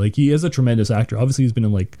the day. Like, he is a tremendous actor. Obviously, he's been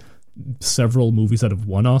in like several movies that have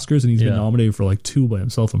won Oscars, and he's been nominated for like 2 by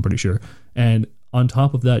himself, I'm pretty sure. And on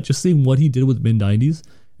top of that, just seeing what he did with mid-90s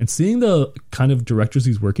and seeing the kind of directors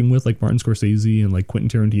he's working with, like Martin Scorsese and like Quentin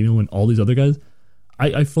Tarantino and all these other guys,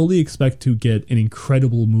 I fully expect to get an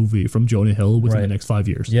incredible movie from Jonah Hill within the next 5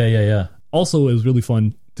 years. Yeah. Also, it was really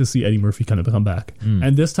fun to see Eddie Murphy kind of come back.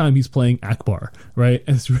 And this time he's playing Akbar, right?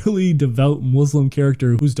 And it's really devout Muslim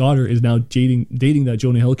character whose daughter is now dating that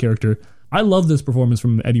Jonah Hill character. I love this performance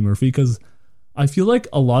from Eddie Murphy because I feel like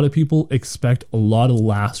a lot of people expect a lot of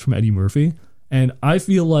laughs from Eddie Murphy. And I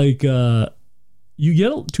feel like you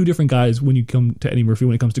get 2 different guys when you come to Eddie Murphy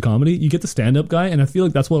when it comes to comedy. You get the stand-up guy, and I feel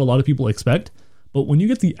like that's what a lot of people expect. But when you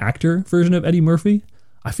get the actor version of Eddie Murphy,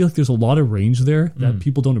 I feel like there's a lot of range there that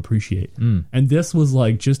people don't appreciate. And this was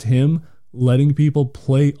like just him letting people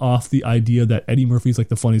play off the idea that Eddie Murphy's like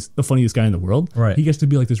the funniest guy in the world. Right. He gets to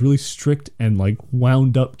be like this really strict and like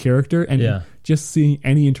wound up character, and just seeing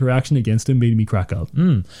any interaction against him made me crack up.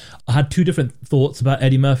 I had 2 different thoughts about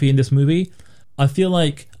Eddie Murphy in this movie. I feel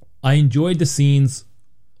like I enjoyed the scenes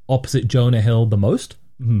opposite Jonah Hill the most,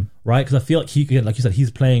 right? Because I feel like he, like you said,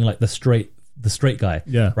 he's playing like the straight guy.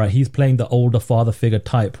 Yeah. Right. He's playing the older father figure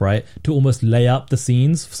type, right? To almost lay up the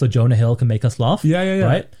scenes so Jonah Hill can make us laugh. Yeah.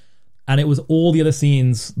 Right. And it was all the other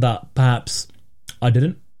scenes that perhaps I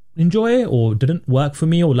didn't enjoy or didn't work for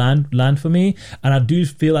me or land for me. And I do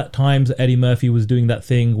feel at times that Eddie Murphy was doing that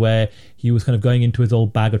thing where he was kind of going into his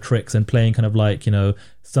old bag of tricks and playing kind of like, you know,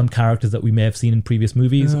 some characters that we may have seen in previous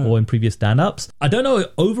movies or in previous stand-ups. I don't know.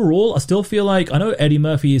 Overall, I still feel like, I know Eddie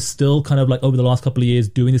Murphy is still kind of like over the last couple of years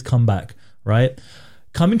doing this comeback, right?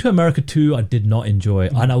 Coming to America 2, I did not enjoy,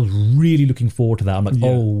 and I was really looking forward to that. I'm like,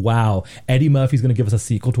 oh wow, Eddie Murphy's going to give us a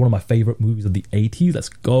sequel to one of my favorite movies of the 80s. Let's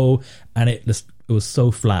go. And it was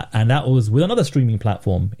so flat, and that was with another streaming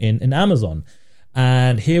platform in Amazon.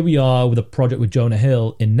 And here we are with a project with Jonah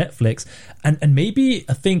Hill in Netflix, and maybe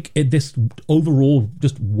I think this overall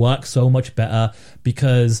just works so much better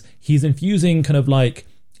because he's infusing kind of like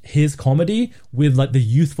his comedy with like the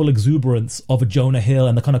youthful exuberance of a Jonah Hill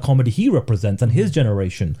and the kind of comedy he represents and his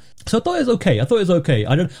generation. So I thought it was okay.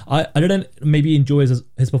 I didn't maybe enjoy his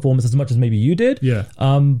performance as much as maybe you did. Yeah.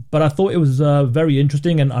 But I thought it was very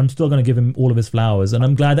interesting, and I'm still going to give him all of his flowers. And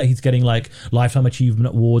I'm glad that he's getting like Lifetime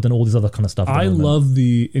Achievement Awards and all this other kind of stuff. I love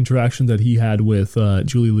the interaction that he had with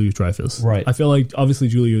Julia Louis-Dreyfus. Right. I feel like obviously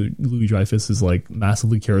Julia Louis-Dreyfus is like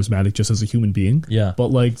massively charismatic just as a human being. Yeah. But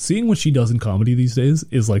like seeing what she does in comedy these days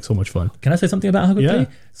is like so much fun. Can I say something about her quickly? Yeah.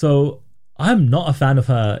 So I'm not a fan of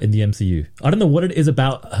her in the MCU. I don't know what it is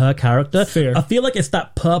about her character. Fair. I feel like it's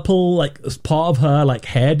that purple, like, part of her, like,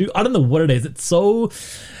 hairdo. I don't know what it is. It's so...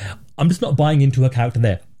 I'm just not buying into her character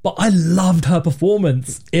there. But I loved her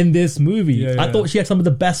performance in this movie. Yeah. I thought she had some of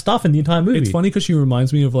the best stuff in the entire movie. It's funny because she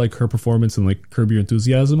reminds me of like her performance in like Curb Your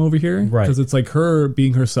Enthusiasm over here. Right. Because it's like her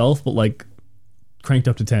being herself, but like cranked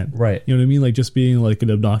up to 10. Right. You know what I mean? Like just being like an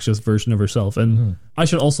obnoxious version of herself. And I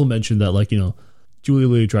should also mention that, like, you know, Julia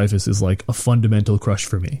Louis-Dreyfus is like a fundamental crush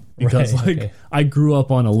for me because I grew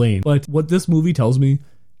up on Elaine. But what this movie tells me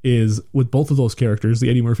is with both of those characters, the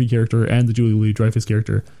Eddie Murphy character and the Julia Louis-Dreyfus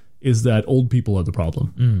character, is that old people are the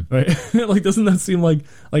problem, right? Like, doesn't that seem like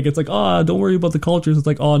it's like, don't worry about the cultures. It's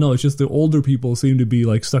like, no, it's just the older people seem to be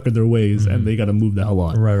like stuck in their ways and they got to move the hell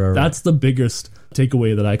on. Right. That's the biggest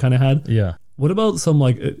takeaway that I kind of had. Yeah. What about some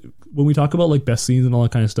like when we talk about like best scenes and all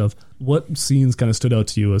that kind of stuff? What scenes kind of stood out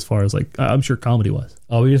to you as far as like I'm sure comedy wise?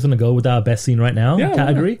 Are we just gonna go with our best scene right now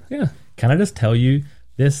category? Yeah. Can I just tell you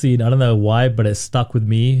this scene? I don't know why, but it stuck with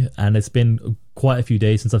me, and it's been quite a few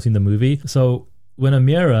days since I've seen the movie. So when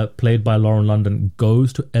Amira, played by Lauren London,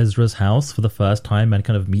 goes to Ezra's house for the first time and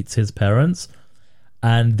kind of meets his parents.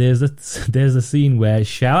 And there's a scene where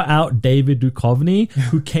shout out David Duchovny,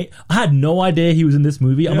 who came. I had no idea he was in this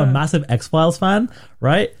movie. I'm a massive X-Files fan,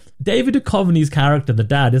 right? David Duchovny's character, the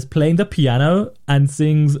dad, is playing the piano and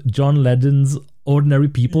sings John Legend's Ordinary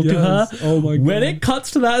People to her. Oh my God. When it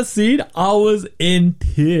cuts to that scene, I was in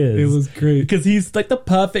tears. It was great. Because he's like the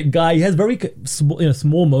perfect guy. He has very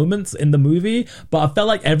small moments in the movie, but I felt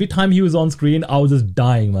like every time he was on screen, I was just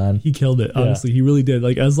dying, man. He killed it. Honestly, he really did.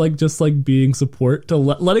 Like as like just like being support to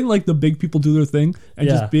letting like the big people do their thing and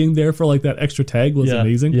just being there for like that extra tag was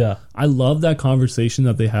amazing. Yeah, I love that conversation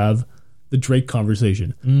that they have. The Drake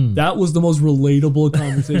conversation. That was the most relatable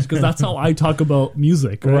conversation because that's how I talk about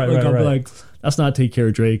music. Right? I'll be like, that's not Take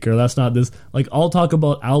Care Drake or that's not this. Like I'll talk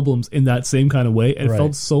about albums in that same kind of way. And it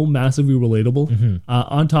felt so massively relatable.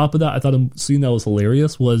 On top of that, I thought a scene that was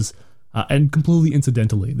hilarious was, and completely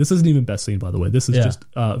incidentally, this isn't even best scene by the way. This is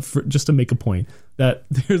just to make a point that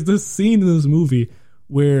there's this scene in this movie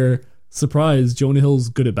where surprise Jonah Hill's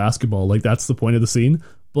good at basketball. Like that's the point of the scene.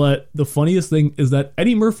 But the funniest thing is that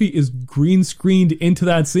Eddie Murphy is green screened into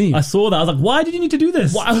that scene. I saw that. I was like, why did you need to do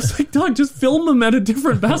this? Well, I was like, dog, just film him at a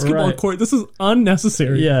different basketball court. This is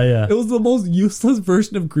unnecessary. Yeah. It was the most useless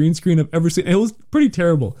version of green screen I've ever seen. It was pretty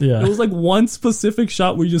terrible. Yeah. It was like one specific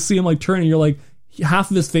shot where you just see him like turn and you're like, half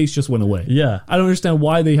of his face just went away. Yeah. I don't understand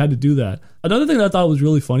why they had to do that. Another thing that I thought was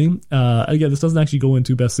really funny, again, this doesn't actually go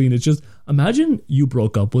into best scene. It's just, imagine you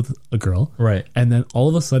broke up with a girl. Right. And then all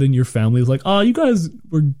of a sudden your family is like, you guys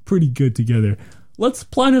were pretty good together. Let's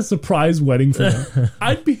plan a surprise wedding for them.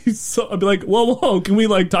 I'd be like, whoa, can we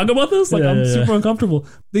like talk about this? Like, I'm super uncomfortable.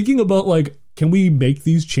 Thinking about like, can we make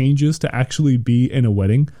these changes to actually be in a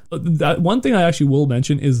wedding? That one thing I actually will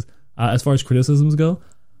mention is, as far as criticisms go,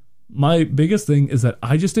 my biggest thing is that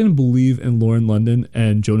I just didn't believe in Lauren London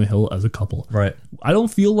and Jonah Hill as a couple. Right. I don't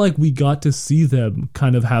feel like we got to see them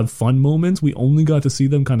kind of have fun moments. We only got to see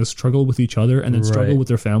them kind of struggle with each other and then struggle with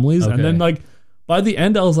their families. Okay. And then like by the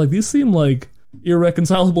end, I was like, these seem like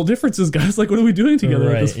irreconcilable differences, guys. Like, what are we doing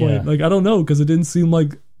together at this point? Like, I don't know, because it didn't seem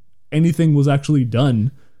like anything was actually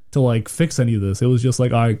done to like fix any of this. It was just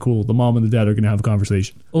like, all right, cool. The mom and the dad are going to have a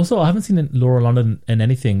conversation. Also, I haven't seen Laura London in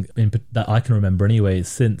anything that I can remember anyway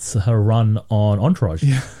since her run on Entourage.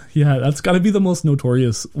 Yeah, that's got to be the most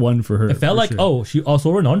notorious one for her. It felt like, she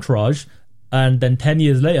also in Entourage, and then 10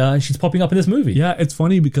 years later, she's popping up in this movie. Yeah, it's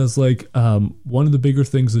funny because like one of the bigger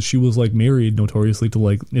things is she was like married notoriously to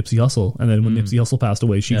like Nipsey Hussle, and then when Nipsey Hussle passed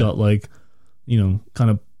away, she got like, kind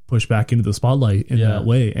of pushed back into the spotlight in that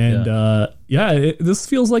way. And this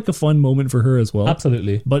feels like a fun moment for her as well.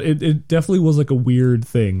 Absolutely. But it definitely was like a weird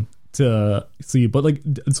thing to see. But like,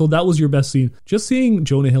 so that was your best scene. Just seeing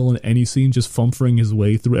Jonah Hill in any scene just fumfering his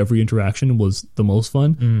way through every interaction was the most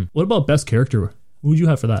fun. What about best character? Who would you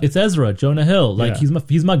have for that? It's Ezra, Jonah Hill. Like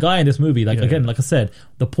he's my guy in this movie. Like again, like I said,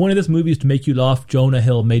 the point of this movie is to make you laugh. Jonah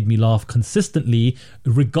Hill made me laugh consistently,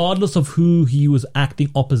 regardless of who he was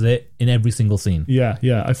acting opposite in every single scene. Yeah,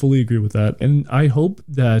 I fully agree with that. And I hope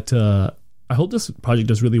that I hope this project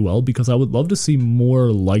does really well because I would love to see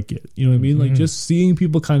more like it. You know what I mean? Like just seeing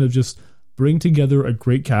people kind of just bring together a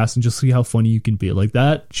great cast and just see how funny you can be. Like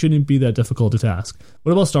that shouldn't be that difficult to task.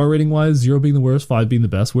 What about star rating wise? 0 being the worst, 5 being the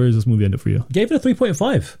best. Where does this movie end up for you? Gave it a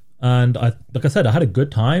 3.5. And like I said, I had a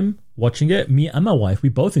good time watching it. Me and my wife, we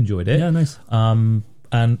both enjoyed it. Yeah, nice. And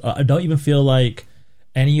I don't even feel like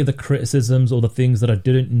any of the criticisms or the things that I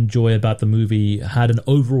didn't enjoy about the movie had an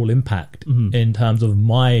overall impact in terms of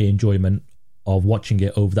my enjoyment of watching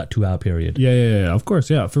it over that 2-hour period. Yeah. Of course,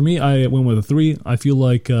 yeah. For me, I went with a 3. I feel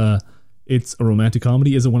like it's a romantic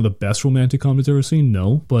comedy. Is it one of the best romantic comedies I've ever seen?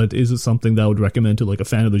 No. But is it something that I would recommend to like a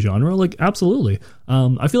fan of the genre? Like, absolutely.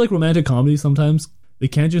 I feel like romantic comedies sometimes, they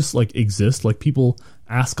can't just like exist. Like people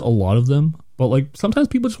ask a lot of them, but like sometimes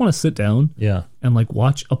people just want to sit down and like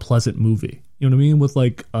watch a pleasant movie. You know what I mean? With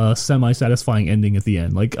like a semi-satisfying ending at the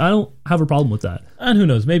end. Like, I don't have a problem with that. And who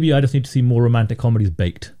knows? Maybe I just need to see more romantic comedies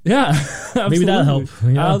baked. Yeah, maybe that'll help.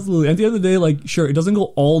 Yeah. Absolutely. At the end of the day, like, sure, it doesn't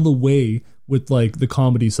go all the way with like the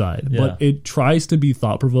comedy side, but it tries to be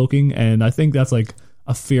thought-provoking, and I think that's like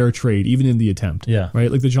a fair trade, even in the attempt. Yeah.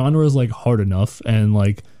 Right? Like, the genre is like hard enough, and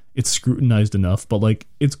like it's scrutinized enough, but like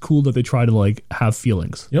it's cool that they try to like have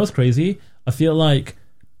feelings. You know what's crazy? I feel like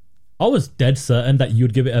I was dead certain that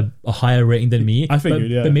you'd give it a higher rating than me. I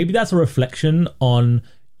figured, but maybe that's a reflection on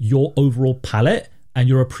your overall palette and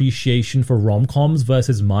your appreciation for rom-coms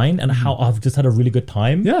versus mine, and how I've just had a really good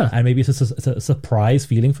time. Yeah. And maybe it's a surprise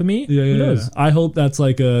feeling for me. Yeah, Who knows? I hope that's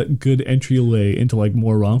like a good entryway into like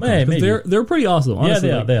more rom-coms. Hey, 'Cause maybe. they're pretty awesome, honestly.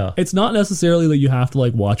 Yeah, Like, they are. It's not necessarily that you have to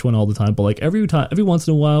like watch one all the time, but like every once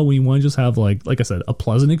in a while, when you want to just have like I said, a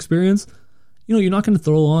pleasant experience, you know, you're not going to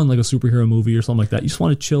throw on like a superhero movie or something like that. You just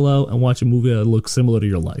want to chill out and watch a movie that looks similar to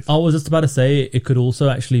your life. I was just about to say it could also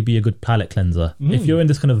actually be a good palate cleanser. If you're in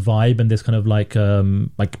this kind of vibe and this kind of like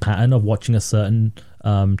pattern of watching a certain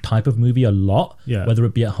type of movie a lot, whether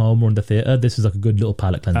it be at home or in the theater, this is like a good little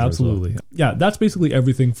palate cleanser. Absolutely. Yeah, that's basically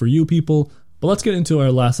everything for you people. But let's get into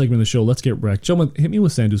our last segment of the show. Let's get wrecked. Gentlemen, hit me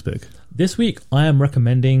with Sandu's pick. This week, I am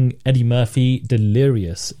recommending Eddie Murphy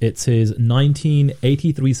Delirious. It's his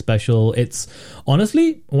 1983 special. It's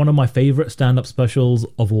honestly one of my favorite stand-up specials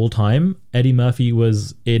of all time. Eddie Murphy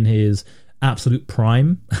was in his absolute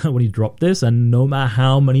prime when he dropped this, and no matter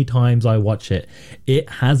how many times I watch it, it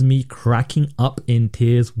has me cracking up in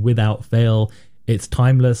tears without fail. It's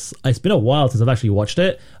timeless. It's been a while since I've actually watched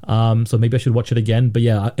it, so maybe I should watch it again. But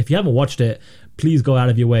yeah, if you haven't watched it, please go out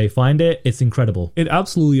of your way. Find it. It's incredible. It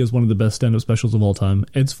absolutely is one of the best stand-up specials of all time.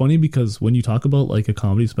 It's funny because when you talk about like a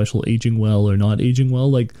comedy special aging well or not aging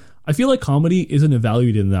well, like I feel like comedy isn't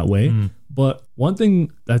evaluated in that way. But one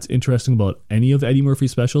thing that's interesting about any of Eddie Murphy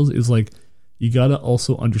specials is like you got to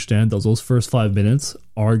also understand that those first 5 minutes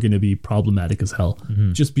are going to be problematic as hell.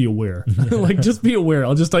 Just be aware. Like, just be aware.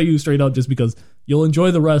 I'll just tell you straight out, just because you'll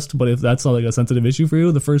enjoy the rest. But if that's not like a sensitive issue for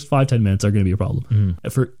you, the first 5-10 minutes are going to be a problem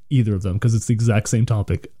for either of them, because it's the exact same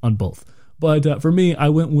topic on both. But for me, I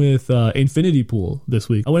went with Infinity Pool this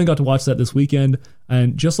week. I went and got to watch that this weekend.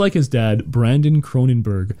 And just like his dad, Brandon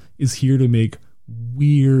Cronenberg is here to make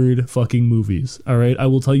weird fucking movies. All right, I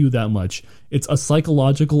will tell you that much. It's a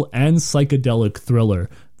psychological and psychedelic thriller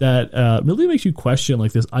that really makes you question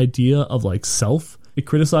like this idea of like self. It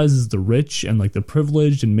criticizes the rich and like the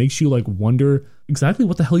privileged, and makes you like wonder exactly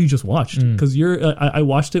what the hell you just watched. Because I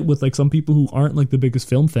watched it with like some people who aren't like the biggest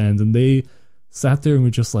film fans, and they sat there and were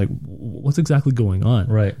just like, what's exactly going on?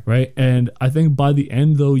 Right. And I think by the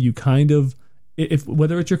end, though, you kind of, if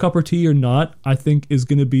whether it's your cup of tea or not, I think is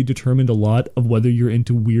going to be determined a lot of whether you're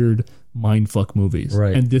into weird mindfuck movies.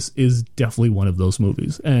 Right. And this is definitely one of those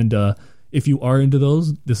movies. And if you are into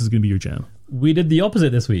those, this is going to be your jam. We did the opposite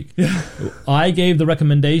this week. I gave the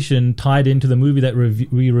recommendation tied into the movie that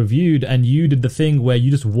we reviewed, and you did the thing where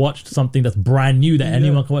you just watched something that's brand new that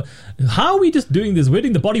anyone can watch. How are we just doing this? We're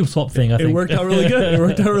doing the body swap thing, I think. It worked out really good. It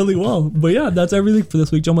worked out really well. But yeah, that's everything for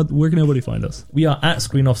this week. John, where can everybody find us? We are at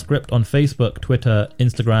Screen Off Script on Facebook, Twitter,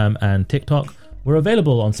 Instagram, and TikTok. We're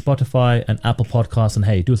available on Spotify and Apple Podcasts. And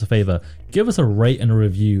hey, do us a favor, give us a rate and a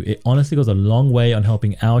review. It honestly goes a long way on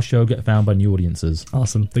helping our show get found by new audiences.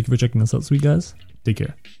 Awesome. Thank you for checking us out, sweet guys. Take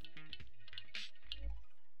care.